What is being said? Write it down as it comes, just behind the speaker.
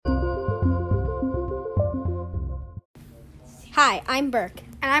Hi, I'm Burke.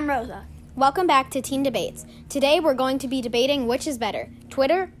 And I'm Rosa. Welcome back to Teen Debates. Today we're going to be debating which is better,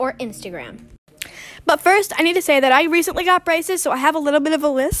 Twitter or Instagram. But first, I need to say that I recently got braces, so I have a little bit of a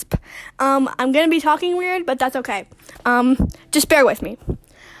lisp. I'm going to be talking weird, but that's okay. Just bear with me.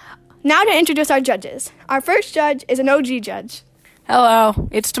 Now to introduce our judges. Our first judge is an OG judge. Hello,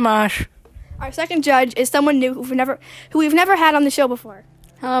 it's Tomash. Our second judge is someone new who we've never had on the show before.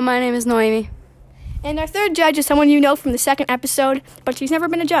 Hello, my name is Noemi. And our third judge is someone you know from the second episode, but she's never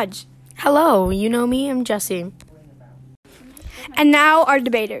been a judge. Hello, you know me, I'm Jesse. And now our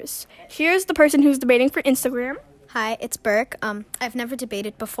debaters. Here's the person who's debating for Instagram. Hi, it's Burke. I've never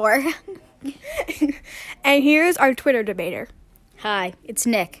debated before. And here's our Twitter debater. Hi, it's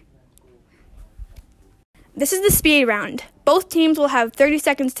Nick. This is the speed round. Both teams will have 30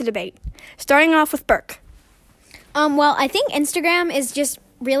 seconds to debate. Starting off with Burke. Well, I think Instagram is just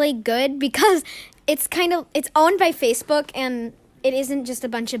really good because it's owned by Facebook, and it isn't just a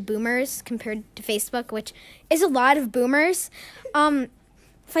bunch of boomers compared to Facebook, which is a lot of boomers.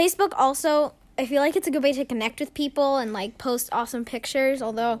 Facebook also, I feel like it's a good way to connect with people and post awesome pictures,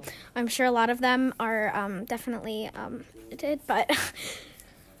 although I'm sure a lot of them are definitely edited, but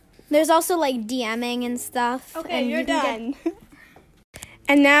there's also DMing and stuff. Okay, and you're done.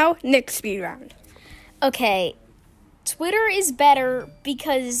 And now, Nick's speed round. Okay, Twitter is better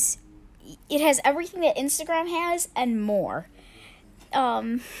because it has everything that Instagram has and more.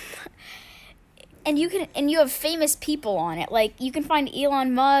 And you have famous people on it. You can find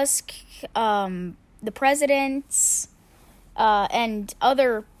Elon Musk, the presidents, and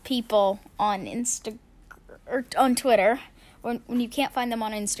other people on on Twitter when you can't find them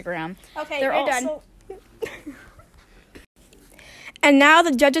on Instagram. Okay, They're you're done. And now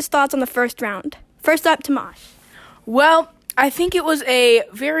the judges' thoughts on the first round. First up, Tomash. Well, I think it was a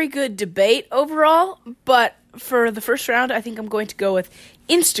very good debate overall, but for the first round, I think I'm going to go with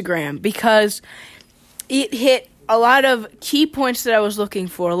Instagram because it hit a lot of key points that I was looking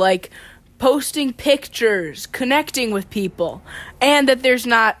for, like posting pictures, connecting with people, and that there's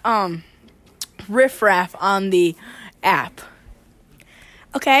not riffraff on the app.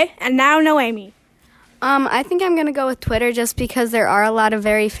 Okay, and now Noemi. I think I'm going to go with Twitter just because there are a lot of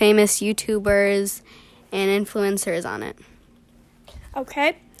very famous YouTubers and influencers on it.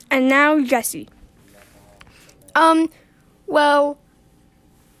 Okay, and now Jesse. Well,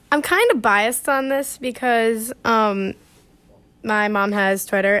 I'm kind of biased on this because my mom has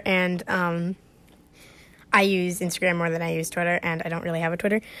Twitter and I use Instagram more than I use Twitter, and I don't really have a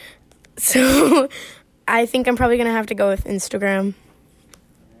Twitter. So I think I'm probably going to have to go with Instagram.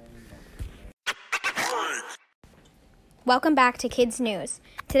 Welcome back to Kids News.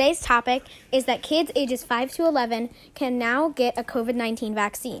 Today's topic is that kids ages 5 to 11 can now get a COVID-19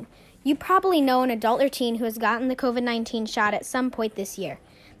 vaccine. You probably know an adult or teen who has gotten the COVID-19 shot at some point this year.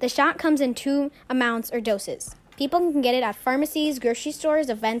 The shot comes in 2 amounts or doses. People can get it at pharmacies, grocery stores,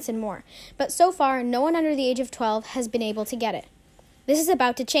 events, and more. But so far, no one under the age of 12 has been able to get it. This is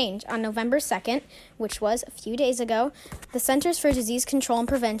about to change. On November 2nd, which was a few days ago, the Centers for Disease Control and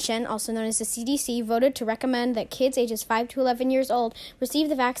Prevention, also known as the CDC, voted to recommend that kids ages 5 to 11 years old receive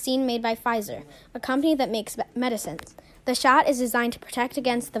the vaccine made by Pfizer, a company that makes medicines. The shot is designed to protect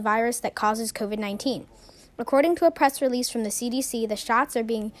against the virus that causes COVID-19. According to a press release from the CDC, the shots are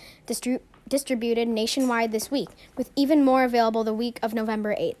being distributed nationwide this week, with even more available the week of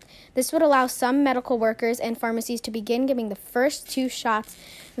November 8th. This would allow some medical workers and pharmacies to begin giving the first 2 shots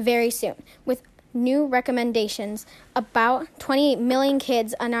very soon. With new recommendations, about 28 million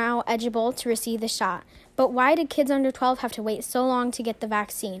kids are now eligible to receive the shot. But why did kids under 12 have to wait so long to get the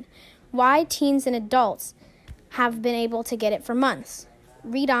vaccine? Why teens and adults have been able to get it for months?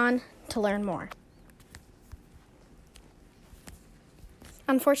 Read on to learn more.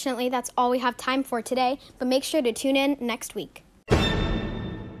 Unfortunately, that's all we have time for today, but make sure to tune in next week.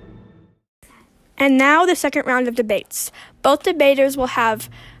 And now the second round of debates. Both debaters will have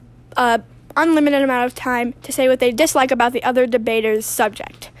an unlimited amount of time to say what they dislike about the other debater's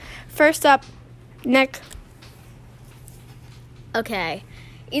subject. First up, Nick. Okay,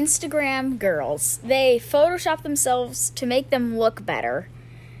 Instagram girls. They Photoshop themselves to make them look better.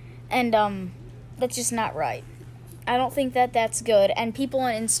 And, that's just not right. I don't think that that's good. And people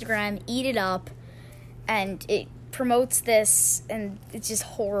on Instagram eat it up, and it promotes this, and it's just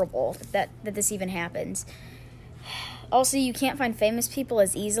horrible that this even happens. Also, you can't find famous people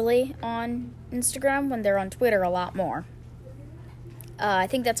as easily on Instagram when they're on Twitter a lot more. I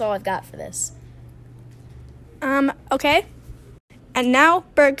think that's all I've got for this. Okay. And now,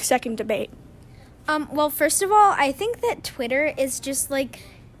 Berg's second debate. Well, first of all, I think that Twitter is just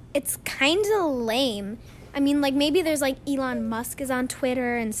it's kind of lame I mean, like, maybe there's, like, Elon Musk is on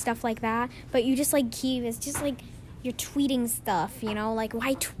Twitter and stuff like that, but you just, like, it's just, like, you're tweeting stuff, you know? Like,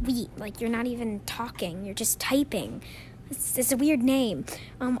 why tweet? Like, you're not even talking. You're just typing. It's a weird name.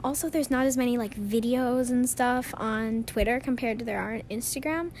 Also, there's not as many, like, videos and stuff on Twitter compared to there are on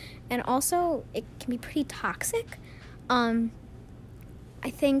Instagram. And also, it can be pretty toxic. I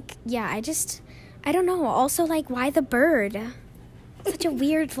think, yeah, I don't know. Also, like, why the bird? Such a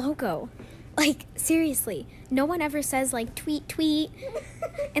weird logo. Like, seriously, no one ever says, like, tweet.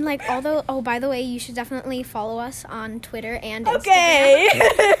 And, like, although, oh, by the way, you should definitely follow us on Twitter and Instagram.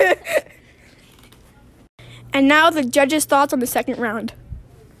 Okay. And now the judges' thoughts on the second round.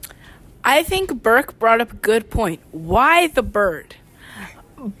 I think Burke brought up a good point. Why the bird?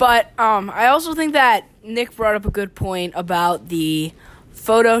 But I also think that Nick brought up a good point about the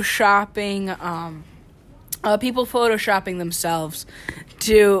photoshopping, people photoshopping themselves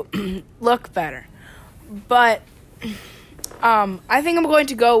to look better. But I think I'm going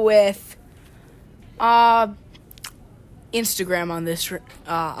to go with Instagram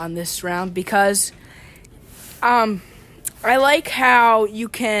on this round because I like how you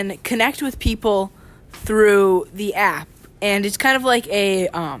can connect with people through the app, and it's kind of like a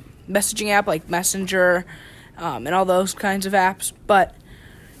messaging app like Messenger and all those kinds of apps, but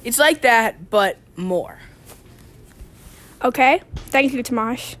it's like that, but more. Okay, thank you,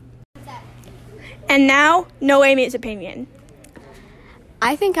 Tomash. And now, Noemi's opinion.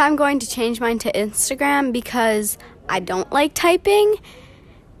 I think I'm going to change mine to Instagram because I don't like typing.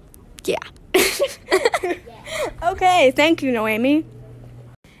 Yeah. Okay, thank you, Noemi.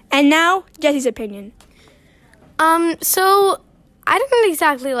 And now, Jesse's opinion. So I didn't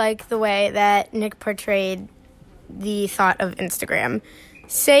exactly like the way that Nick portrayed the thought of Instagram.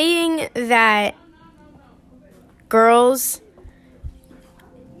 Saying that girls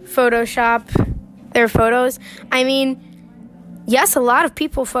Photoshop their photos. I mean, yes, a lot of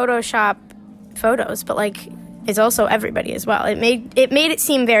people Photoshop photos, but like it's also everybody as well. It made it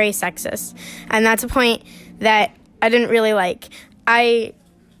seem very sexist, and that's a point that I didn't really like. I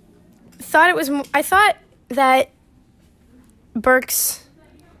thought that Burke's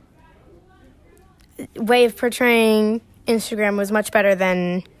way of portraying Instagram was much better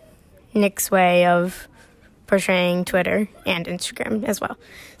than Nick's way of portraying Twitter and Instagram as well.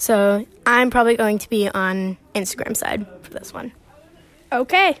 So I'm probably going to be on Instagram side for this one.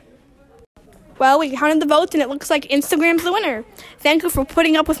 Okay. Well, we counted the votes, and it looks like Instagram's the winner. Thank you for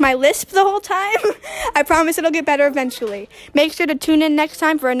putting up with my lisp the whole time. I promise it'll get better eventually. Make sure to tune in next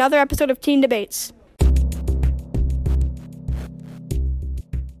time for another episode of Teen Debates.